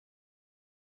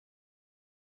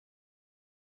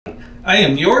I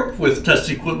am York with Test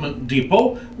Equipment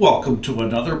Depot. Welcome to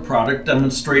another product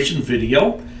demonstration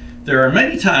video. There are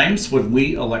many times when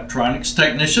we electronics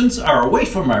technicians are away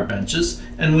from our benches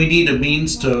and we need a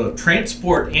means to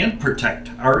transport and protect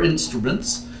our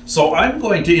instruments. So I'm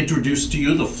going to introduce to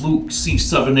you the Fluke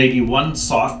C781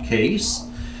 soft case.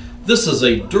 This is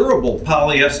a durable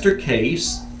polyester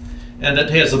case and it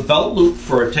has a belt loop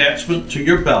for attachment to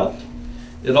your belt.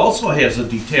 It also has a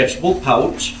detachable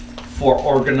pouch for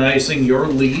organizing your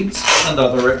leads and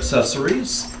other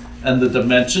accessories. And the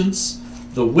dimensions: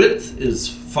 the width is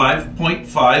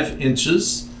 5.5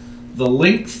 inches, the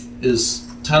length is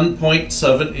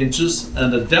 10.7 inches,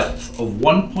 and a depth of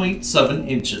 1.7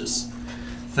 inches.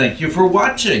 Thank you for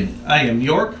watching. I am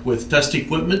York with Test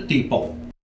Equipment Depot.